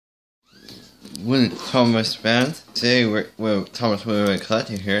With Thomas Band. Today we're with Thomas William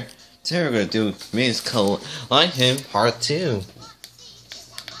Collecting here. Today we're gonna do Maze Collection Part 2.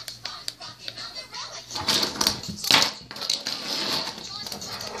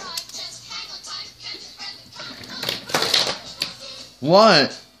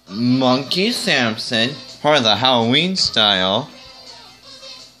 What? Monkey Samson, part of the Halloween style.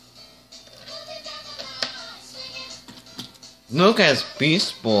 Luke as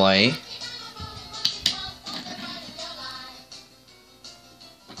Beast Boy.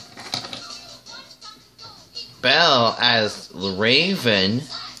 Belle as the Raven.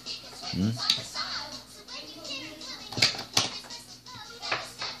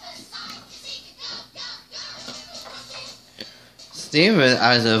 Steven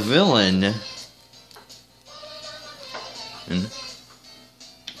as a villain.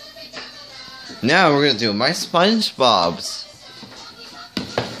 Now we're gonna do my SpongeBob's.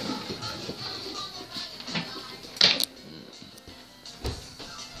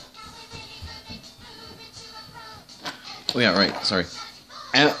 Oh yeah, right, sorry.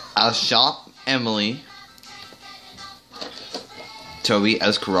 I'll shop Emily. Toby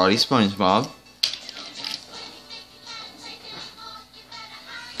as Karate SpongeBob.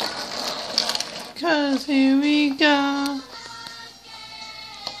 Cause here we go.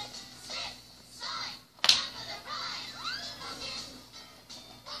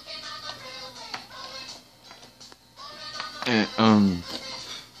 And,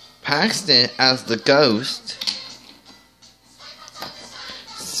 Paxton as the ghost.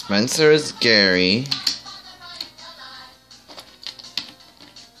 Spencer as Gary.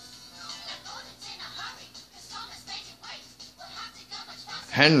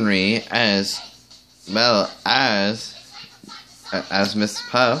 Henry as as Miss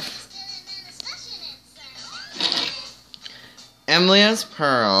Puff. Emily as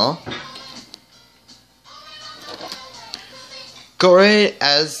Pearl. Corey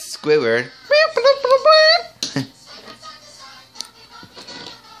as Squidward.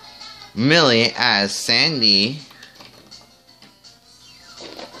 Millie as Sandy.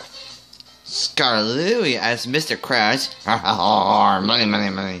 Scarlet as Mr. Crash.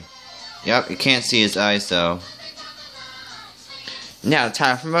 Money. Yep, you can't see his eyes though. Now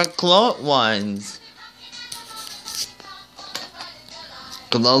time for my glow up ones.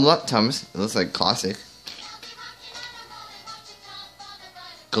 Glow up Thomas. It looks like classic.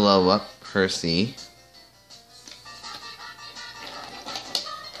 Glow up Percy.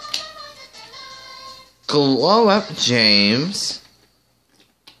 Glow up James.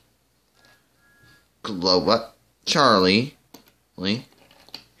 Glow up Charlie. Hello,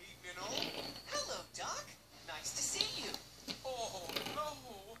 Doc. Nice to see you. Oh, no,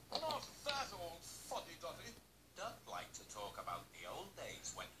 not that old fuddy-duddy. Doug liked to talk about the old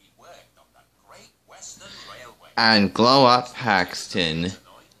days when he worked on the Great Western Railway. And glow up Paxton. You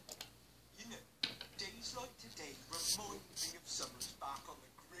know, days like today remind me of summers back on the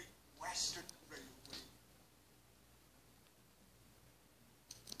Great Western Railway.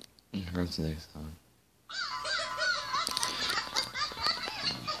 Where's the next song?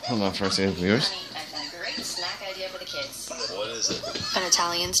 Hold on for a second, viewers. Honey, I've got a great snack idea for the kids. What is it? An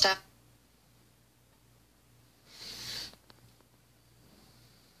Italian style.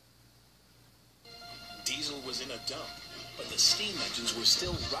 Diesel was in a dump, but the steam engines were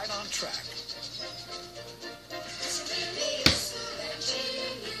still right on track.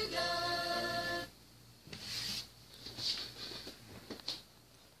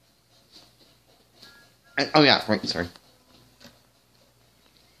 Oh yeah, right, sorry.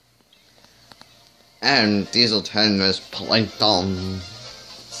 And Diesel 10 was Plankton.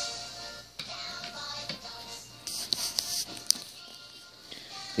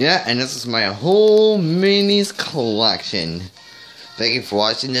 Yeah, and this is my whole minis collection. Thank you for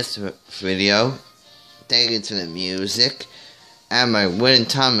watching this video. Thank you to the music. And my wooden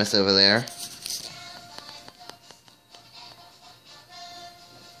Thomas over there.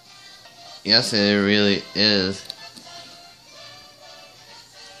 Yes, it really is.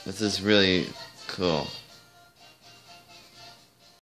 This is really cool.